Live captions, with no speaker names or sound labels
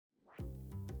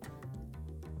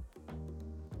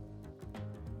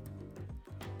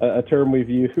a term we've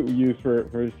used for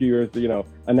a few years,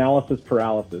 analysis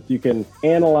paralysis. You can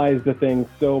analyze the thing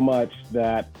so much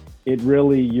that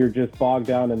you're just bogged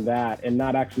down in that and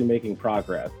not actually making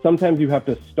progress. Sometimes you have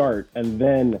to start and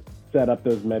then set up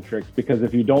those metrics, because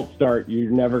if you don't start, you're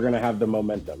never going to have the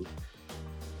momentum.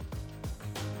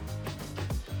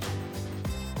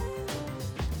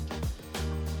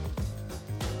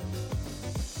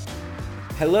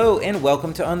 Hello and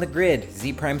welcome to On the Grid,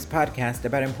 Z Prime's podcast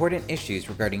about important issues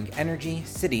regarding energy,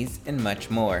 cities, and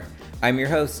much more. I'm your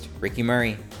host, Ricky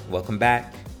Murray. Welcome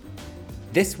back.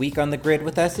 This week on the Grid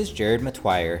with us is Jarred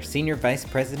Metoyer, Senior Vice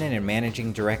President and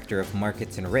Managing Director of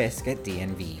Markets and Risk at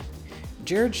DNV.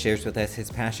 Jarred shares with us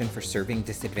his passion for serving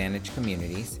disadvantaged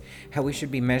communities, how we should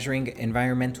be measuring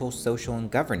environmental, social, and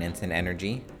governance in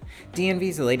energy,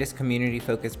 DNV's latest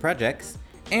community-focused projects,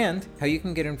 and how you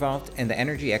can get involved in the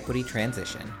energy equity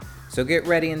transition. So get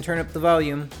ready and turn up the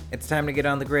volume. It's time to get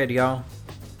on the grid, y'all.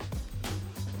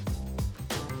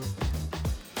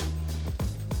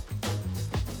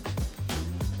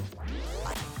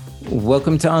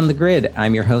 Welcome to On the Grid.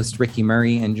 I'm your host, Ricky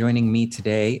Murray, and joining me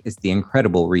today is the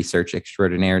incredible research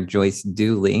extraordinaire, Joyce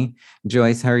Dooley.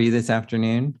 Joyce, how are you this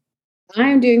afternoon?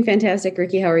 I'm doing fantastic,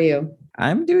 Ricky. How are you?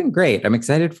 I'm doing great. I'm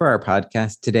excited for our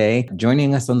podcast today.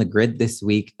 Joining us on the grid this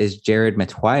week is Jarred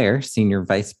Metoyer, Senior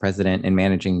Vice President and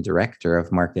Managing Director of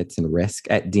Markets and Risk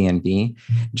at DNV.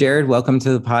 Jarred, welcome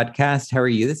to the podcast. How are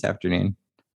you this afternoon?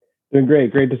 Doing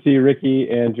great. Great to see you, Ricky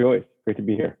and Joyce. Great to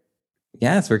be here.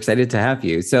 Yes, we're excited to have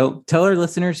you. So tell our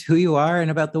listeners who you are and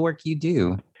about the work you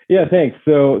do. Yeah, thanks.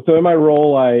 So in my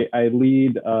role, I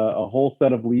lead a whole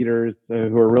set of leaders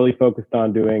who are really focused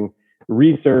on doing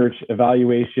research,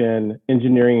 evaluation,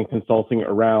 engineering, and consulting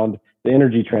around the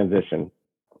energy transition.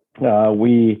 What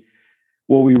we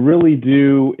really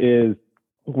do is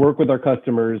work with our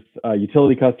customers,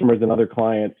 utility customers and other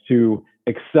clients to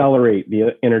accelerate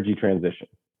the energy transition.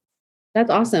 That's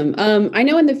awesome. I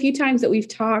know in the few times that we've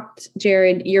talked,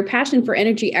 Jarred, your passion for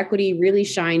energy equity really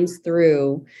shines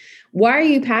through. Why are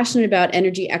you passionate about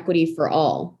energy equity for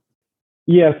all?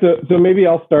 Yeah, so maybe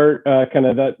I'll start that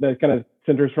kind of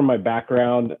centers from my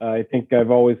background. I think I've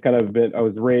always I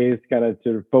was raised kind of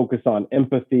to focus on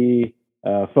empathy,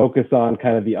 focus on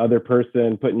kind of the other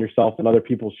person, putting yourself in other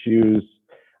people's shoes.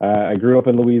 I grew up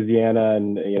in Louisiana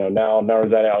and, now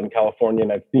reside out in California,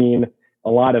 and I've seen a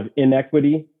lot of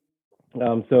inequity.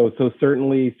 So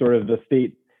certainly sort of the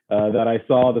state that I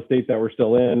saw, the state that we're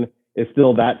still in, is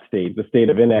still that state, the state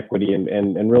of inequity.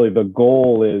 And really the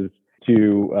goal is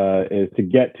to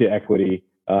get to equity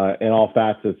in all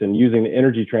facets, and using the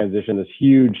energy transition, this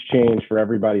huge change for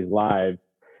everybody's lives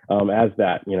as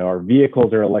that. Our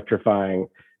vehicles are electrifying.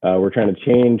 We're trying to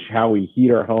change how we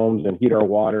heat our homes and heat our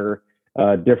water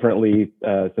differently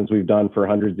since we've done for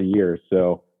hundreds of years.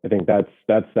 So I think that's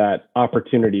that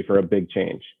opportunity for a big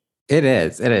change. It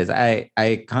is.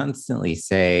 I constantly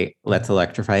say, let's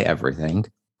electrify everything.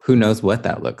 Who knows what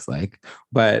that looks like,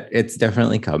 but it's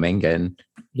definitely coming. And,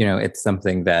 it's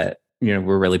something that,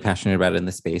 we're really passionate about in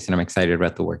the space, and I'm excited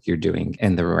about the work you're doing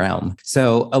in the realm.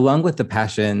 So along with the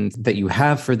passions that you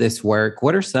have for this work,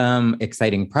 what are some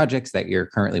exciting projects that you're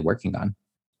currently working on?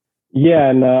 Yeah,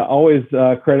 and always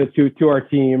credit to our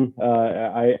team.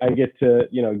 I get to,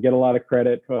 get a lot of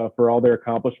credit for all their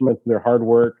accomplishments and their hard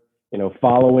work,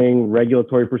 following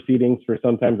regulatory proceedings for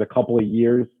sometimes a couple of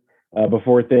years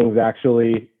before things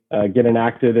actually get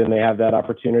enacted and they have that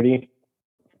opportunity.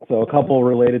 So a couple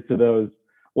related to those.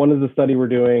 One is a study we're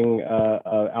doing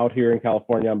out here in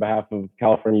California on behalf of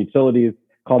California utilities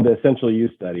called the Essential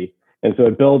Use Study. And so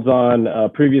it builds on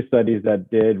previous studies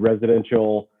that did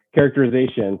residential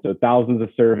characterization, so thousands of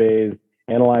surveys,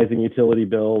 analyzing utility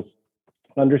bills,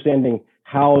 understanding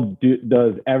how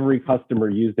does every customer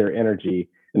use their energy.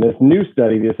 And this new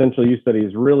study, the Essential Use Study,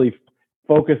 is really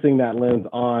focusing that lens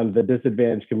on the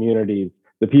disadvantaged communities,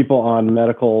 the people on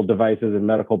medical devices and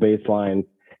medical baselines,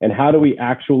 and how do we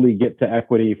actually get to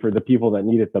equity for the people that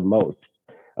need it the most?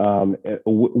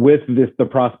 With the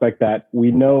prospect that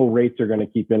we know rates are going to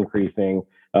keep increasing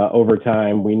over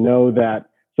time. We know that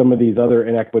some of these other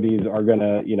inequities are going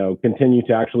to, continue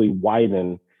to actually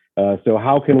widen. So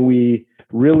how can we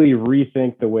really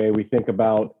rethink the way we think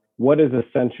about what is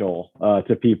essential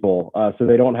to people, so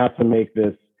they don't have to make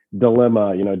this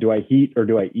dilemma, do I heat or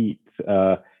do I eat,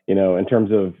 in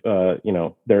terms of,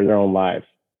 their own lives.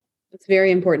 It's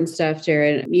very important stuff,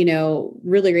 Jarred.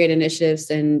 Really great initiatives,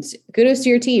 and kudos to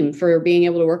your team for being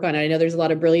able to work on it. I know there's a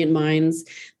lot of brilliant minds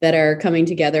that are coming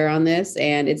together on this,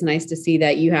 and it's nice to see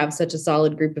that you have such a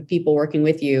solid group of people working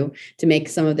with you to make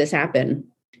some of this happen.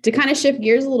 To kind of shift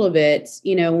gears a little bit,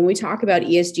 when we talk about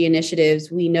ESG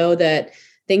initiatives, we know that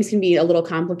things can be a little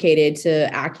complicated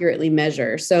to accurately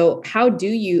measure. So how do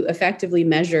you effectively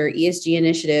measure ESG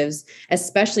initiatives,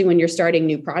 especially when you're starting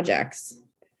new projects?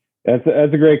 That's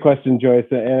a great question, Joyce.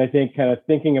 And I think kind of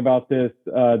thinking about this,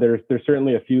 there's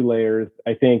certainly a few layers.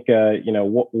 I think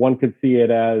one could see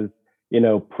it as,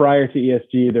 prior to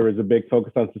ESG, there was a big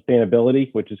focus on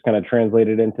sustainability, which is kind of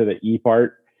translated into the E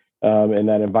part, and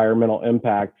that environmental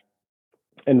impact.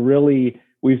 And really,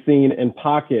 we've seen in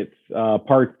pockets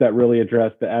parts that really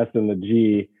address the S and the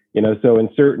G. So in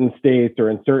certain states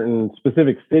or in certain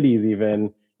specific cities,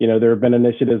 even, there have been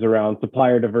initiatives around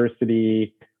supplier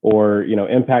diversity, or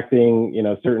impacting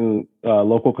certain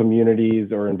local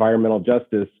communities or environmental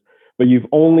justice. But you've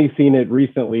only seen it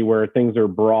recently where things are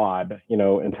broad,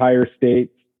 entire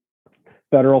states,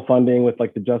 federal funding with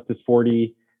like the Justice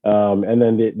 40, and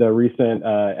then the recent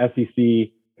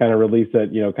SEC kind of release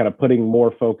that kind of putting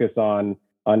more focus on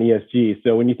ESG.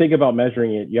 So when you think about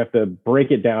measuring it, you have to break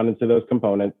it down into those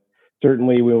components.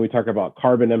 Certainly when we talk about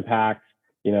carbon impacts,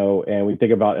 and we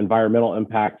think about environmental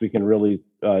impacts, we can really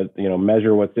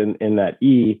measure what's in that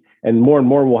E, and more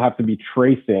we'll have to be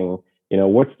tracing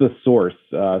what's the source.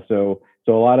 So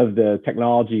a lot of the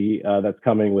technology that's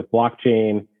coming with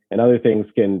blockchain and other things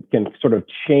can sort of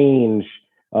change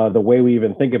the way we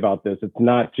even think about this. It's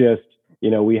not just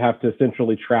we have to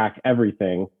centrally track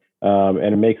everything,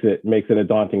 and it makes it a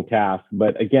daunting task.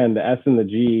 But again, the S and the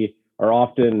G are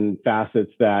often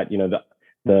facets that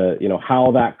the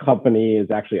how that company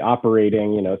is actually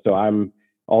operating. So I'm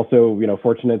also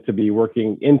fortunate to be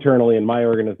working internally in my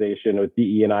organization with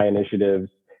DE&I initiatives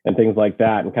and things like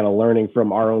that, and kind of learning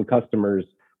from our own customers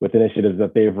with initiatives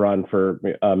that they've run for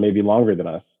maybe longer than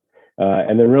us.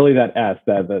 And then really that S,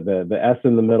 the S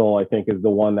in the middle, I think is the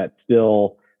one that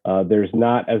still there's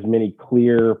not as many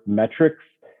clear metrics.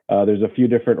 There's a few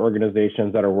different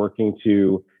organizations that are working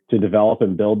to develop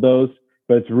and build those,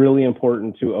 but it's really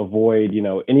important to avoid,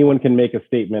 anyone can make a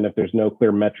statement if there's no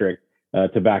clear metric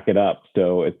to back it up.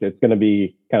 So it's going to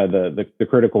be kind of the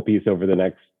critical piece over the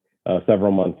next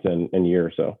several months and year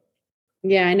or so.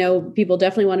 Yeah, I know people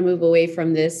definitely want to move away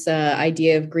from this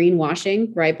idea of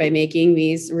greenwashing, right? By making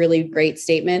these really great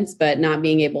statements, but not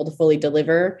being able to fully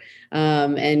deliver,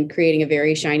 and creating a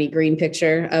very shiny green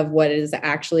picture of what is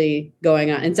actually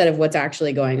going on instead of what's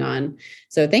actually going on.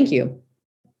 So thank you.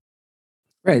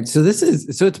 Right. So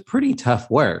it's pretty tough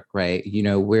work, right?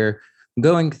 We're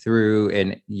going through,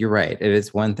 and you're right, it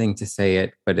is one thing to say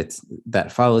it, but it's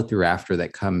that follow through after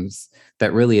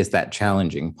that really is that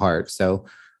challenging part. So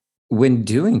when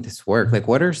doing this work, like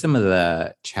what are some of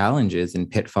the challenges and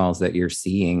pitfalls that you're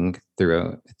seeing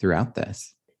throughout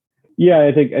this? Yeah,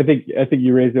 I think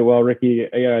you raised it well, Ricky.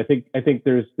 Yeah, I think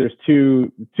there's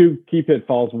two key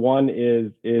pitfalls. One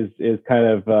is kind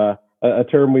of a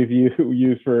term we've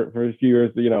used for a few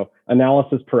years,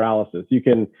 analysis paralysis. You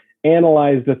can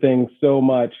analyze the thing so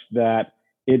much that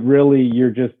it really,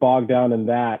 you're just bogged down in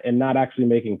that and not actually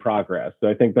making progress. So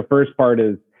I think the first part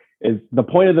is the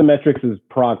point of the metrics is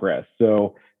progress.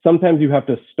 So sometimes you have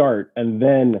to start and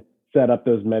then set up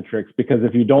those metrics, because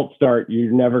if you don't start,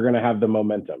 you're never going to have the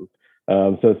momentum.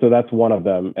 So that's one of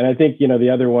them. And I think,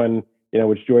 the other one,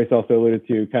 which Joyce also alluded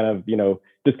to, kind of,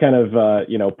 just kind of,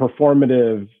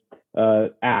 performative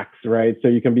acts, right? So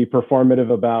you can be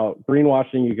performative about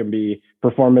greenwashing, you can be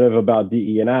performative about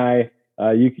DE&I.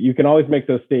 You can always make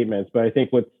those statements, but I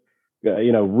think what's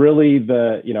really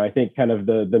I think kind of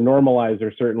the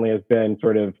normalizer certainly has been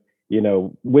sort of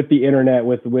with the internet,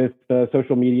 with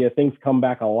social media, things come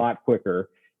back a lot quicker.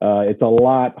 It's a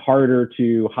lot harder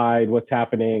to hide what's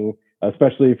happening,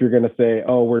 especially if you're going to say,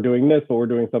 oh, we're doing this, but we're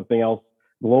doing something else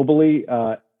globally.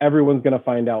 Everyone's going to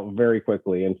find out very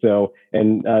quickly. And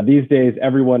these days,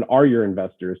 everyone are your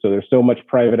investors. So there's so much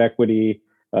private equity.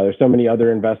 There's so many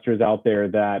other investors out there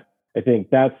that I think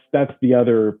that's the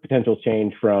other potential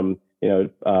change from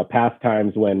past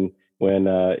times when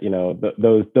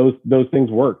those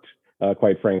things worked,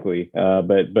 quite frankly.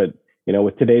 But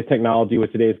with today's technology,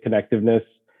 with today's connectiveness,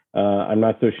 I'm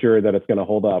not so sure that it's going to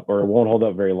hold up, or it won't hold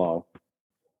up very long.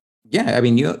 Yeah, I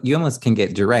mean, you almost can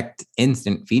get direct,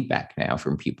 instant feedback now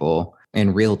from people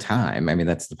in real time. I mean,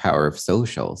 that's the power of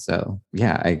social. So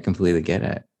yeah, I completely get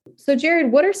it. So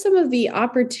Jarred, what are some of the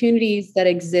opportunities that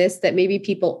exist that maybe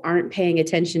people aren't paying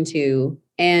attention to?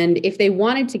 And if they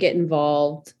wanted to get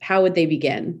involved, how would they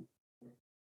begin?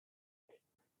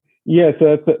 Yeah,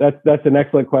 so that's an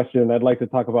excellent question. I'd like to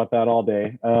talk about that all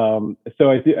day. So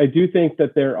I do think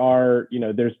that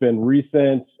there's been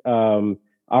recent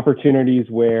opportunities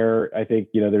where I think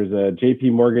there's a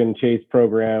JP Morgan Chase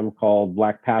program called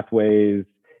Black Pathways.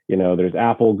 There's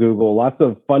Apple, Google, lots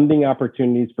of funding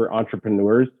opportunities for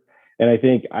entrepreneurs. And I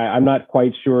think I'm not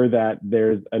quite sure that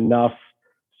there's enough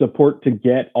support to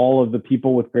get all of the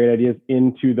people with great ideas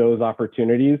into those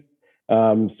opportunities.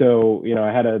 So,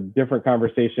 I had a different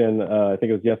conversation, I think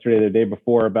it was yesterday or the day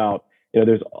before, about,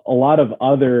 there's a lot of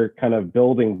other kind of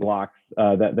building blocks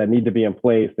that need to be in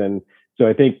place. And so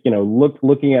I think,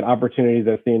 looking at opportunities,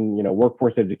 I've seen,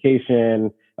 workforce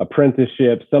education,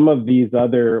 apprenticeship, some of these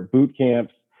other boot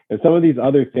camps, and some of these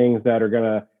other things that are going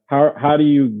to, how do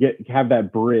you have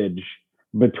that bridge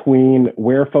between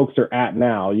where folks are at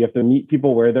now? You have to meet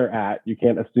people where they're at. You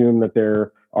can't assume that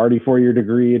they're already 4-year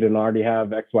degreed and already have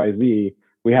XYZ.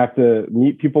 We have to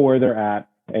meet people where they're at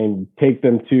and take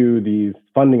them to these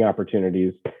funding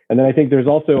opportunities. And then I think there's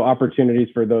also opportunities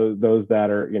for those that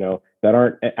are, that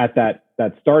aren't at that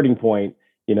starting point.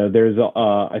 There's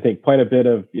I think quite a bit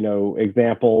of,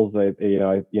 examples that,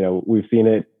 we've seen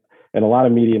it in a lot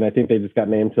of media, and I think they just got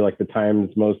named to like the Times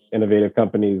most innovative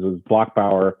companies was Block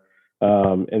Power.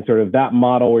 And sort of that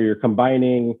model where you're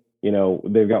combining,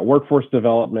 they've got workforce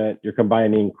development, you're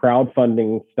combining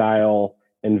crowdfunding style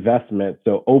investment.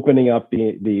 So opening up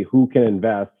the who can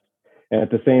invest, and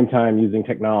at the same time using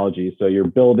technology. So you're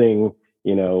building,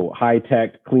 high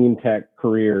tech, clean tech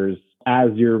careers as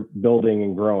you're building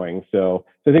and growing. So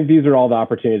I think these are all the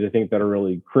opportunities I think that are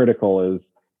really critical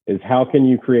is how can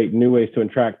you create new ways to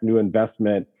attract new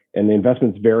investment? And the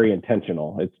investment's very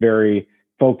intentional. It's very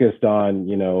focused on,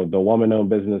 the woman-owned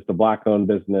business, the Black-owned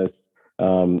business,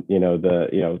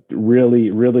 really,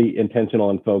 really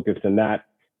intentional and focused. And that,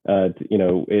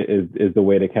 is the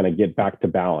way to kind of get back to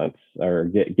balance or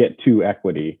get to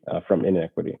equity from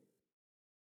inequity.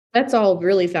 That's all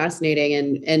really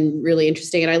fascinating and really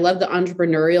interesting. And I love the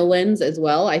entrepreneurial lens as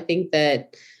well. I think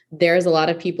that there's a lot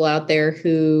of people out there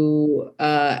who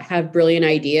have brilliant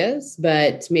ideas,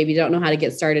 but maybe don't know how to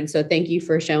get started. So thank you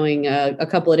for showing a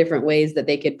couple of different ways that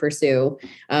they could pursue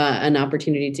an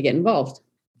opportunity to get involved.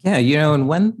 Yeah, and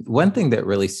one thing that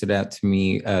really stood out to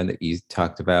me that you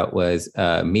talked about was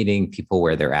meeting people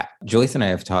where they're at. Joyce and I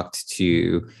have talked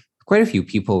to quite a few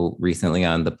people recently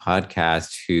on the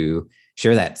podcast who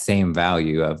share that same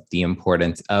value of the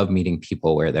importance of meeting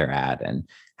people where they're at and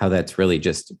how that's really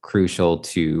just crucial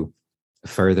to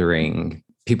furthering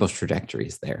people's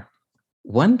trajectories there.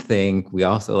 One thing we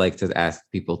also like to ask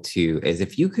people too is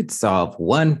if you could solve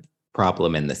one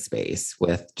problem in the space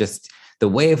with just the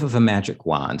wave of a magic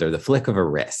wand or the flick of a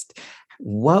wrist,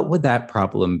 what would that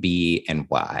problem be and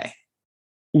why?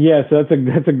 Yeah, so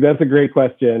that's a great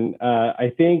question.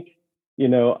 I think,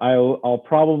 I'll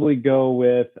probably go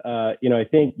with, I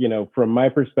think, from my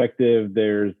perspective,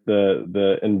 there's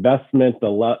the investment,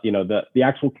 the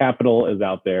actual capital is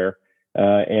out there,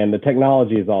 and the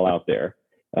technology is all out there.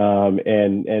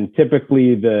 And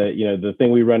typically the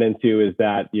thing we run into is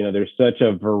that, there's such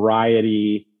a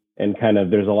variety and kind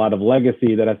of there's a lot of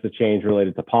legacy that has to change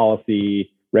related to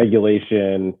policy,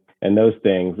 regulation, and those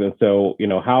things. And so,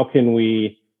 how can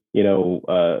we,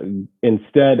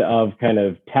 instead of kind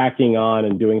of tacking on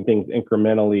and doing things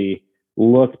incrementally,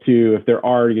 look to if there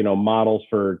are, models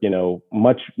for,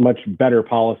 much better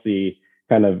policy,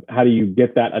 kind of how do you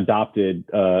get that adopted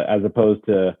as opposed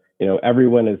to,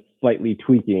 everyone is slightly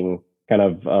tweaking kind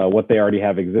of what they already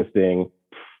have existing.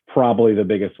 Probably the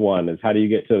biggest one is how do you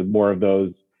get to more of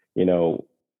those,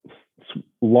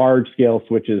 large scale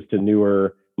switches to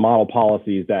newer model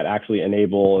policies that actually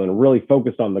enable and really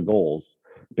focus on the goals.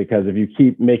 Because if you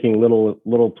keep making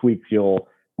little tweaks, you'll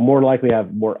more likely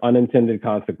have more unintended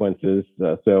consequences.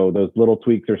 So those little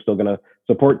tweaks are still going to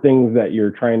support things that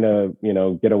you're trying to,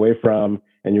 get away from,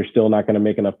 and you're still not going to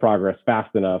make enough progress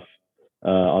fast enough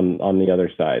on the other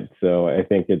side. So I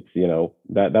think it's,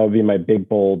 that would be my big,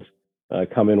 bold,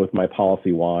 come in with my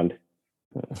policy wand.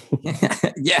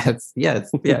 Yes.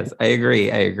 I agree.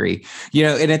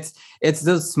 And it's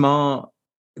those small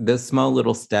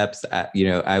little steps,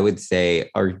 I would say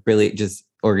are really just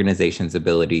organizations'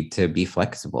 ability to be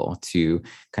flexible, to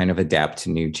kind of adapt to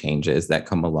new changes that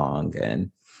come along.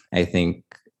 And I think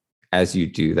as you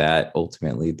do that,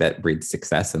 ultimately that breeds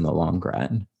success in the long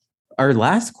run. Our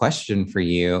last question for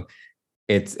you,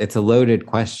 it's a loaded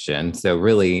question. So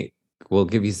really, we'll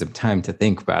give you some time to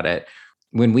think about it.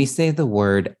 When we say the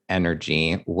word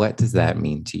energy, what does that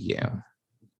mean to you?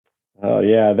 Oh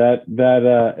yeah, that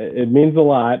it means a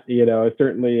lot.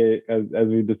 Certainly as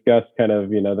we discussed, kind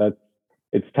of,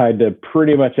 it's tied to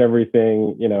pretty much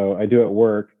everything, I do at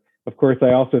work. Of course,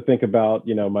 I also think about,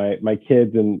 my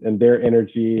kids and their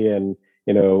energy and,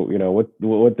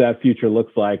 what that future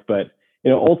looks like. But,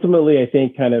 ultimately, I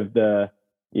think kind of the,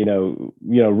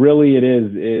 really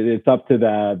it's up to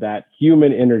that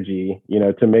human energy,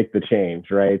 to make the change,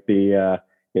 right?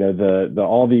 the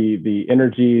all the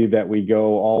energy that we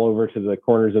go all over to the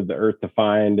corners of the earth to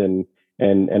find and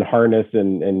harness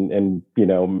and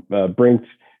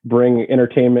bring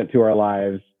entertainment to our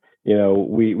lives.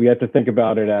 We have to think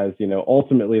about it as,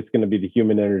 ultimately it's going to be the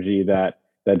human energy that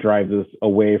drives us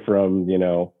away from,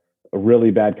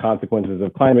 really bad consequences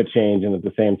of climate change, and at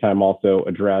the same time also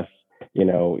address,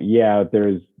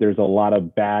 there's a lot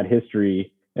of bad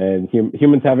history, and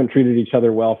humans haven't treated each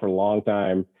other well for a long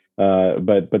time,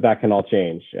 but that can all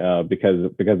change because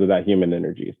of that human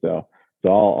energy. So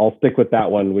I'll stick with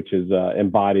that one, which is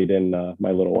embodied in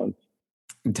my little ones.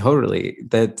 Totally.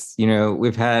 That's,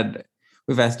 we've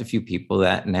asked a few people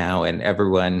that now, and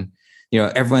everyone's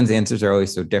answers are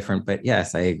always so different. But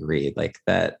yes, I agree. Like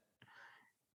that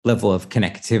level of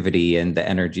connectivity and the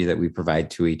energy that we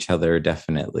provide to each other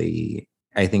definitely,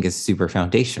 I think, is super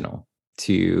foundational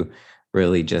to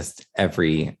really just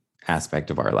every aspect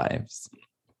of our lives.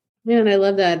 Yeah, and I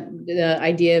love that the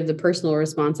idea of the personal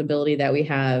responsibility that we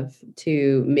have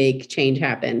to make change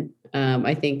happen.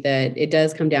 I think that it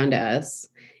does come down to us,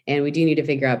 and we do need to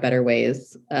figure out better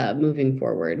ways moving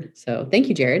forward. So thank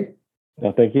you, Jarred.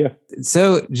 Well, thank you.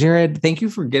 So, Jarred, thank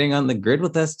you for getting on the grid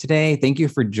with us today. Thank you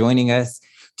for joining us.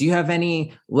 Do you have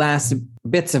any last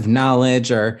bits of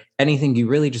knowledge or anything you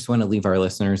really just want to leave our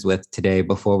listeners with today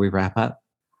before we wrap up?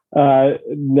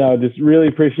 No, just really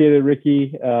appreciate it,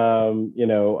 Ricky.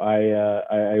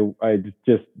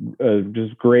 Just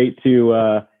great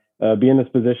to be in this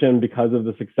position because of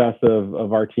the success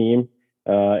of our team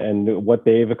and what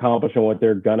they've accomplished and what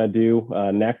they're gonna do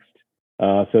next.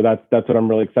 So that's what I'm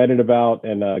really excited about,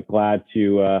 and glad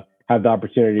to have the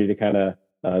opportunity to kind of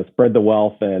spread the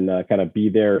wealth and kind of be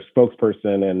their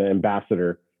spokesperson and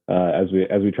ambassador as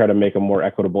we try to make a more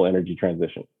equitable energy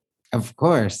transition. Of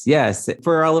course. Yes.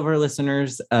 For all of our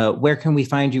listeners, where can we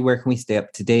find you? Where can we stay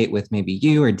up to date with maybe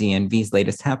you or DNV's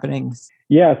latest happenings?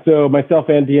 Yeah, so myself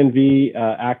and DNV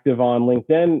active on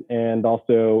LinkedIn and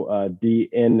also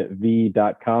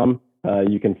dnv.com.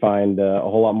 You can find a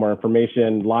whole lot more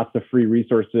information, lots of free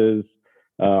resources,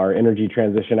 our energy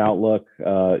transition outlook,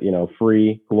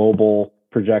 free global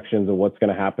projections of what's going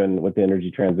to happen with the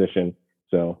energy transition.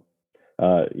 So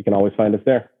you can always find us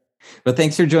there. Well,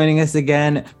 thanks for joining us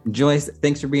again. Joyce,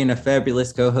 thanks for being a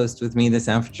fabulous co-host with me this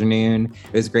afternoon.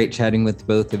 It was great chatting with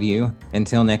both of you.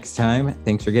 Until next time,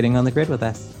 thanks for getting on the grid with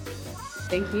us.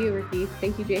 Thank you, Ricky.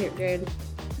 Thank you, Jarred.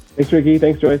 Thanks, Ricky.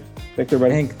 Thanks, Joyce. Thanks,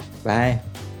 everybody. Thanks. Bye.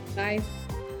 Bye.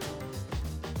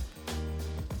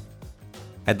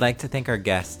 I'd like to thank our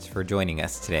guests for joining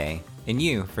us today and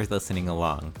you for listening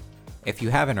along. If you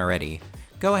haven't already,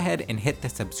 go ahead and hit the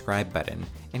subscribe button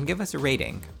and give us a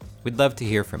rating. We'd love to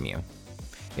hear from you.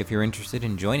 If you're interested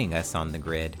in joining us on the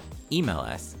grid, email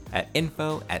us at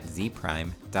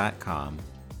info@zprime.com.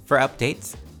 For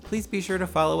updates, please be sure to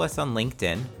follow us on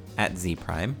LinkedIn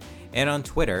 @zprime and on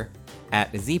Twitter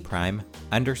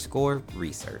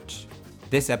 @zprime_research.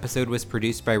 This episode was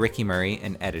produced by Ricky Murray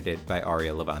and edited by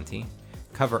Aria Levanti.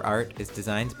 Cover art is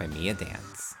designed by Mia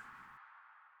Dance.